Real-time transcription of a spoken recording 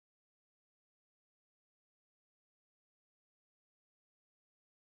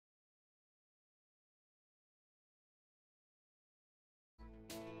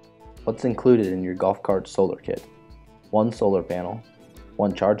What's included in your golf cart solar kit? One solar panel,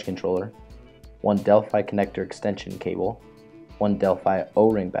 one charge controller, one Delphi connector extension cable, one Delphi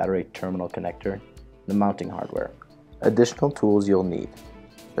O-ring battery terminal connector, and the mounting hardware. Additional tools you'll need: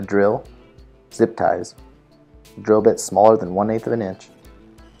 a drill, zip ties, a drill bit smaller than 1/8 of an inch,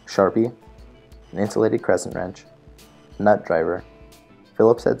 Sharpie, an insulated crescent wrench, nut driver,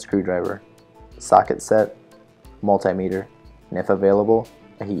 Phillips head screwdriver, socket set, multimeter, and if available,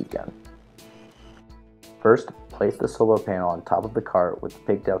 a heat gun. First, place the solar panel on top of the cart with the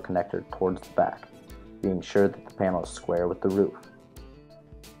pigtail connector towards the back, being sure that the panel is square with the roof.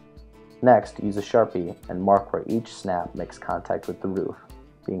 Next, use a Sharpie and mark where each snap makes contact with the roof,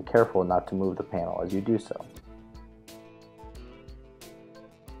 being careful not to move the panel as you do so.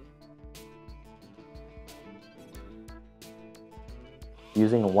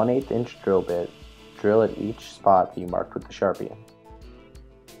 Using a 1/8 inch drill bit, drill at each spot that you marked with the Sharpie.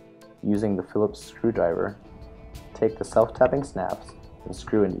 Using the Phillips screwdriver, take the self-tapping snaps and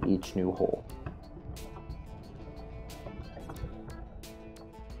screw into each new hole.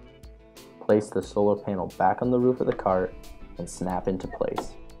 Place the solar panel back on the roof of the cart and snap into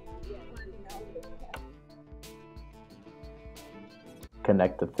place.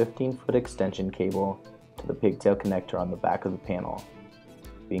 Connect the 15-foot extension cable to the pigtail connector on the back of the panel,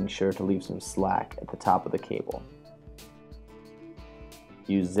 being sure to leave some slack at the top of the cable.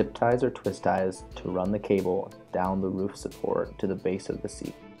 Use zip ties or twist ties to run the cable down the roof support to the base of the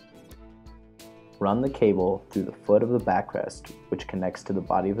seat. Run the cable through the foot of the backrest, which connects to the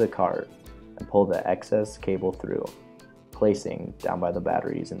body of the cart, and pull the excess cable through, placing down by the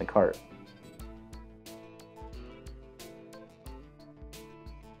batteries in the cart.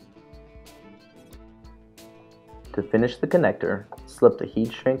 To finish the connector, slip the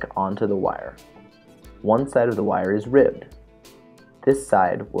heat shrink onto the wire. One side of the wire is ribbed. This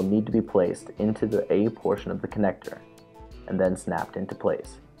side will need to be placed into the A portion of the connector, and then snapped into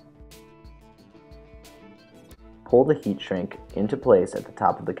place. Pull the heat shrink into place at the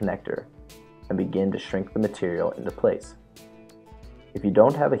top of the connector, and begin to shrink the material into place. If you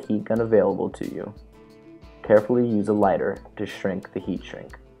don't have a heat gun available to you, carefully use a lighter to shrink the heat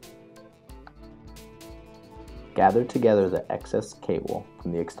shrink. Gather together the excess cable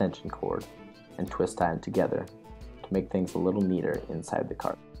from the extension cord and twist tie them together to make things a little neater inside the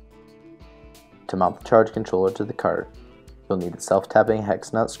cart. To mount the charge controller to the cart, you'll need the self-tapping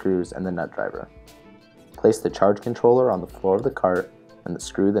hex nut screws and the nut driver. Place the charge controller on the floor of the cart and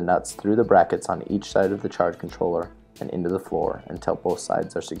screw the nuts through the brackets on each side of the charge controller and into the floor until both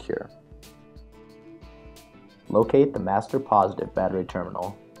sides are secure. Locate the master positive battery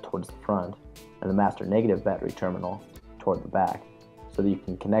terminal towards the front and the master negative battery terminal toward the back so that you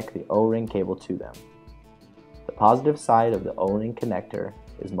can connect the O-ring cable to them. The positive side of the O-ring connector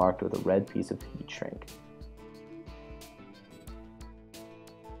is marked with a red piece of heat shrink.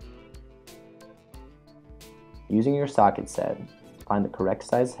 Using your socket set, find the correct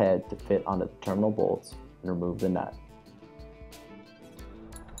size head to fit onto the terminal bolts and remove the nut.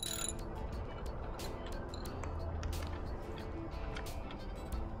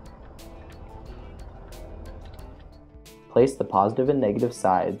 Place the positive and negative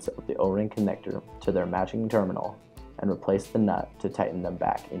sides of the O-ring connector to their matching terminal and replace the nut to tighten them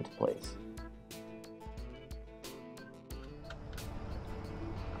back into place.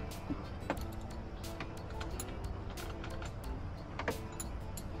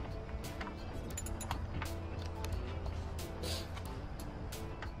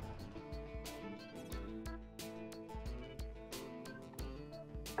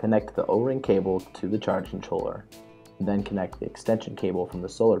 Connect the O-ring cable to the charge controller, and then connect the extension cable from the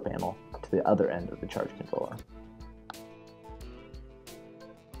solar panel to the other end of the charge controller.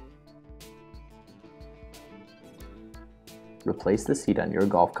 Replace the seat on your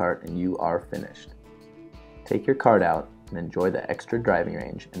golf cart and you are finished. Take your cart out and enjoy the extra driving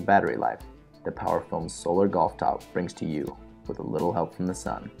range and battery life that Powerfilm's solar golf top brings to you with a little help from the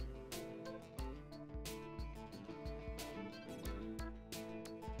sun.